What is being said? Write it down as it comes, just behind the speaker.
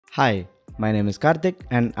Hi, my name is Karthik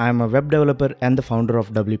and I am a web developer and the founder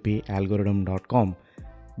of Wpalgoridm.com.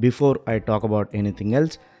 Before I talk about anything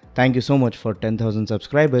else, thank you so much for 10,000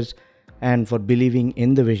 subscribers and for believing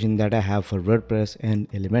in the vision that I have for WordPress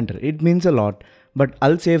and Elementor. It means a lot, but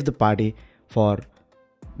I'll save the party for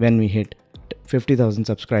when we hit 50,000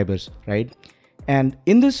 subscribers, right? And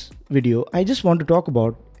in this video, I just want to talk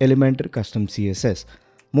about Elementor Custom CSS.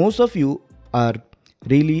 Most of you are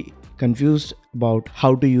really confused about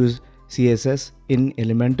how to use CSS in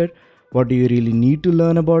Elementor, what do you really need to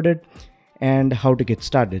learn about it, and how to get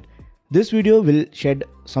started. This video will shed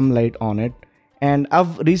some light on it, and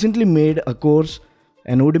I've recently made a course,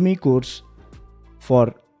 an Udemy course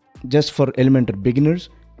for Elementor beginners,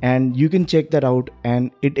 and you can check that out, and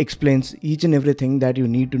it explains each and everything that you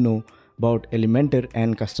need to know about Elementor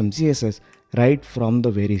and custom CSS right from the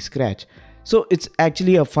very scratch. So it's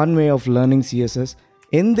actually a fun way of learning CSS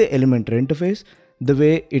in the Elementor interface, the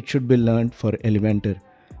way it should be learned for Elementor.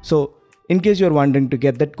 So in case you're wondering to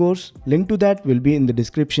get that course, link to that will be in the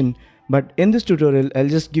description. But in this tutorial, I'll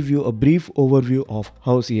just give you a brief overview of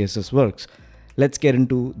how CSS works. Let's get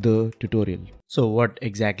into the tutorial. So what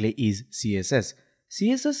exactly is CSS?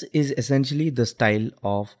 CSS is essentially the style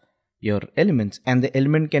of your elements, and the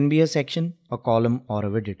element can be a section, a column, or a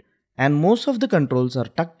widget. And most of the controls are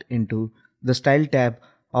tucked into the style tab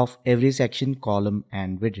of every section, column,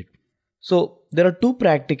 and widget. So there are two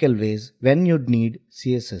practical ways when you'd need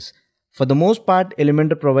CSS. For the most part,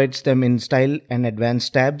 Elementor provides them in style and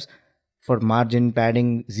advanced tabs for margin,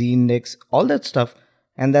 padding, z-index, all that stuff,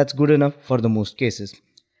 and that's good enough for the most cases.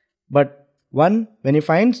 But when you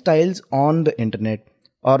find styles on the internet,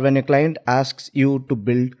 or when a client asks you to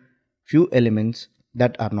build few elements,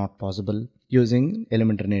 that are not possible using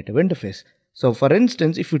Elementor native interface. So for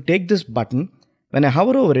instance, if you take this button, when I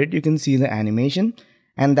hover over it, you can see the animation,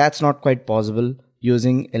 and that's not quite possible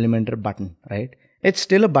using Elementor button, right? It's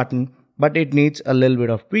still a button, but it needs a little bit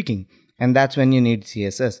of tweaking, and that's when you need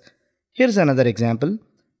CSS. Here's another example.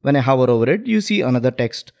 When I hover over it, you see another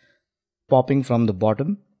text popping from the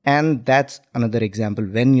bottom, and that's another example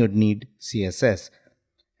when you'd need CSS.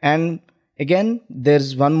 And again,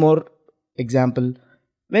 there's one more example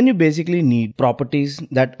when you basically need properties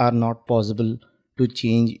that are not possible to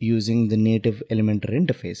change using the native Elementor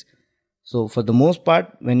interface. So for the most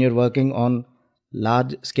part, when you're working on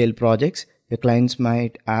large scale projects, your clients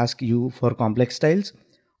might ask you for complex styles,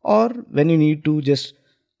 or when you need to just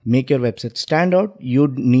make your website stand out,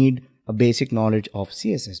 you'd need a basic knowledge of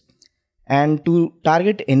CSS. And to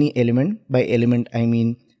target any element, by element I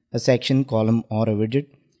mean a section, column, or a widget,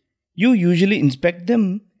 you usually inspect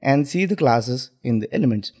them and see the classes in the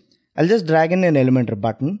elements. I'll just drag in an Elementor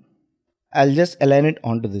button. I'll just align it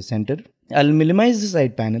onto the center. I'll minimize the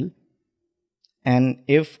side panel. And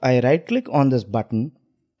if I right click on this button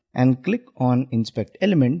and click on inspect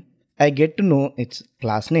element, I get to know its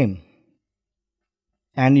class name.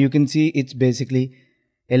 And you can see it's basically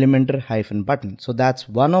Elementor-button. So that's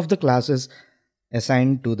one of the classes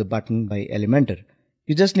assigned to the button by Elementor.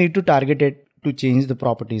 You just need to target it to change the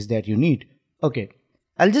properties that you need. Okay,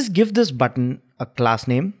 I'll just give this button a class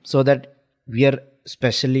name so that we are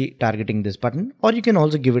specially targeting this button, or you can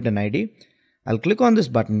also give it an ID. I'll click on this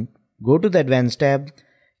button, go to the advanced tab,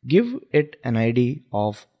 give it an ID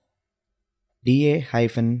of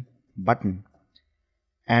DA-button.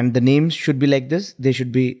 And the names should be like this. They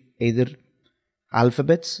should be either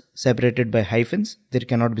alphabets separated by hyphens. There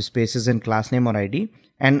cannot be spaces in class name or ID.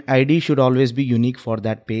 And ID should always be unique for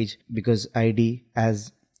that page, because ID,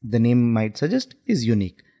 as the name might suggest, is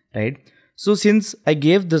unique, right? So since I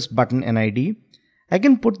gave this button an ID, I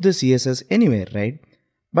can put the CSS anywhere, right?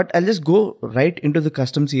 But I'll just go right into the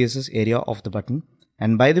custom CSS area of the button.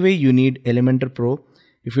 And by the way, you need Elementor Pro.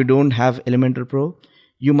 If you don't have Elementor Pro,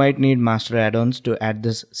 you might need master add-ons to add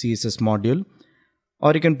this CSS module,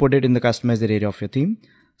 or you can put it in the customizer area of your theme.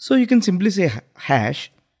 So you can simply say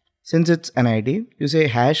hash, since it's an ID, you say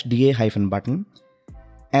hash DA-button,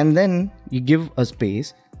 and then you give a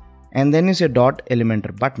space, and then you say dot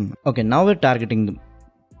Elementor button. Okay, now we're targeting the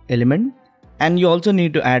element, and you also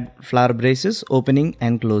need to add flower braces, opening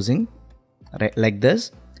and closing, right, like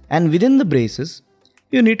this. And within the braces,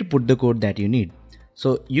 you need to put the code that you need.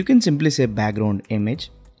 So you can simply say background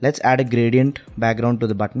image. Let's add a gradient background to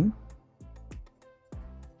the button.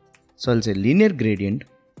 So I'll say linear gradient.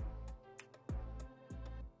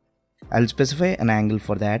 I'll specify an angle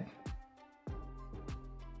for that,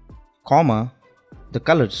 comma, the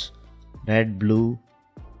colors, red, blue,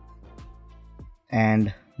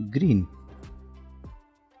 and green.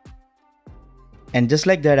 And just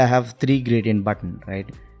like that, I have 3 gradient button, right?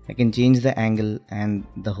 I can change the angle and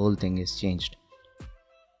the whole thing is changed.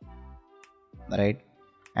 right?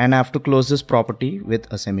 And I have to close this property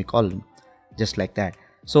with a semicolon, just like that.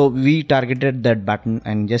 So we targeted that button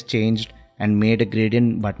and just changed and made a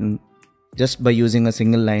gradient button just by using a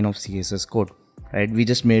single line of CSS code, right? We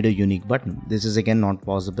just made a unique button. This is again not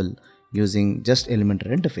possible using just Elementor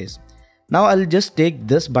interface. Now I'll just take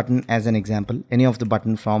this button as an example, any of the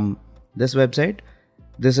button from this website.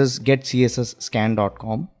 This is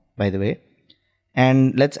getcssscan.com, by the way.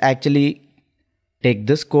 And let's actually take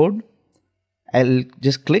this code. I'll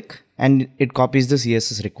just click and it copies the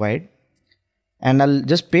CSS required. And I'll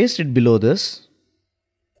just paste it below this.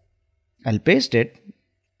 I'll paste it.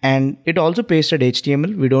 And it also pasted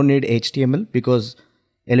HTML. We don't need HTML because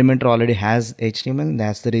Elementor already has HTML.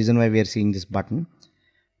 That's the reason why we are seeing this button.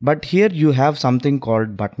 But here you have something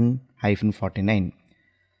called button-49.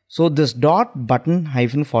 So this dot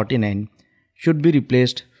button-49 should be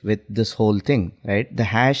replaced with this whole thing, right? The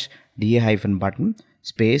hash da-button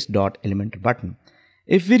space dot Elementor button.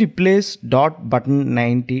 If we replace dot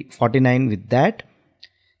button-49 with that,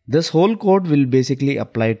 this whole code will basically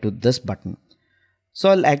apply to this button. So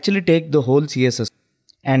I'll actually take the whole CSS,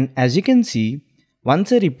 and as you can see,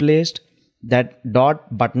 once I replaced that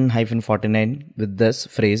dot button-49 with this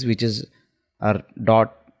phrase, which is our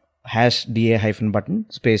dot hash da-button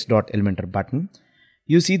space dot Elementor button,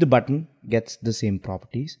 you see the button gets the same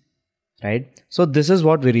properties, right? So this is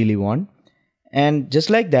what we really want. And just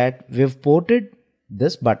like that, we've ported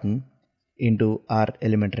this button into our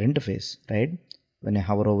Elementor interface, right? When I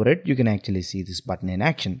hover over it, you can actually see this button in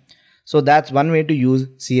action. So that's one way to use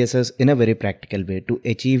CSS in a very practical way to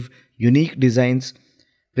achieve unique designs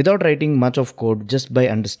without writing much of code, just by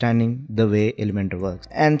understanding the way Elementor works.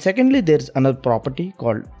 And secondly, there's another property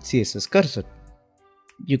called Css Cursor.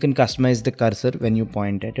 You can customize the cursor when you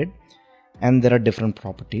point at it, and there are different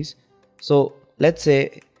properties. So let's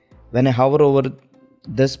say when I hover over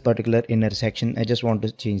this particular intersection, I just want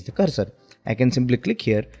to change the cursor. I can simply click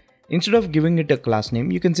here. Instead of giving it a class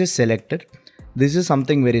name, you can say selector. This is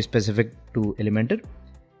something very specific to Elementor,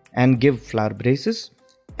 and give flower braces.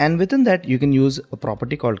 And within that, you can use a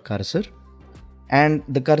property called cursor, and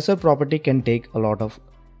the cursor property can take a lot of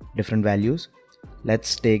different values.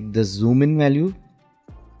 Let's take the zoom in value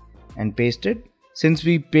and paste it. Since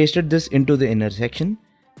we pasted this into the intersection,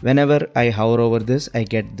 whenever I hover over this, I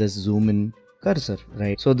get this zoom in cursor,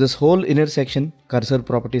 right? So this whole intersection cursor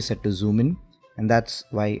property is set to zoom in, and that's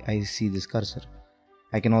why I see this cursor.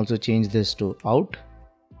 I can also change this to out.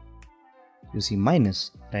 You see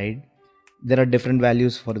minus, right? There are different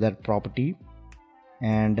values for that property,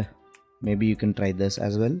 and maybe you can try this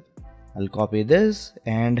as well. I'll copy this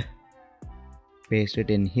and paste it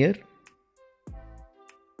in here.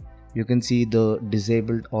 You can see the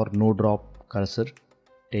disabled or no drop cursor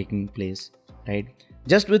taking place, right?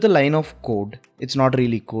 Just with a line of code. It's not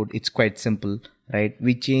really code, it's quite simple, right?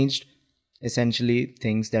 We changed essentially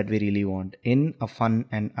things that we really want in a fun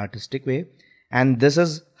and artistic way. And this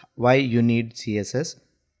is why you need CSS.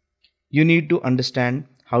 You need to understand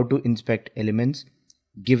how to inspect elements,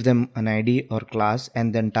 give them an ID or class,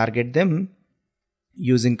 and then target them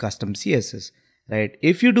using custom CSS, right?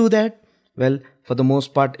 If you do that, well, for the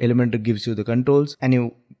most part, Elementor gives you the controls,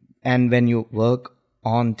 and when you work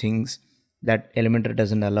on things that Elementor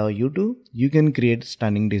doesn't allow you to, you can create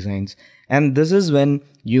stunning designs. And this is when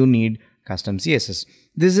you need custom CSS.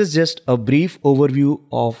 This is just a brief overview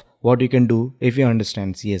of what you can do if you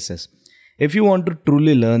understand CSS. If you want to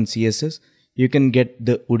truly learn CSS, you can get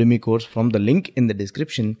the Udemy course from the link in the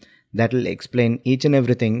description that will explain each and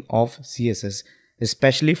everything of CSS,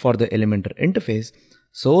 especially for the Elementor interface,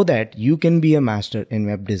 so that you can be a master in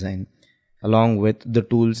web design along with the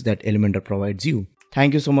tools that Elementor provides you.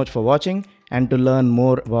 Thank you so much for watching, and to learn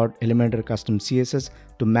more about Elementor Custom CSS,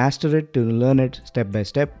 to master it, to learn it step by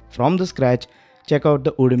step from the scratch, check out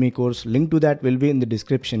the Udemy course. Link to that will be in the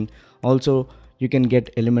description. Also, you can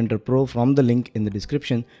get Elementor Pro from the link in the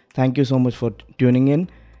description. Thank you so much for tuning in.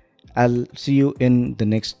 I'll see you in the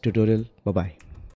next tutorial. Bye-bye.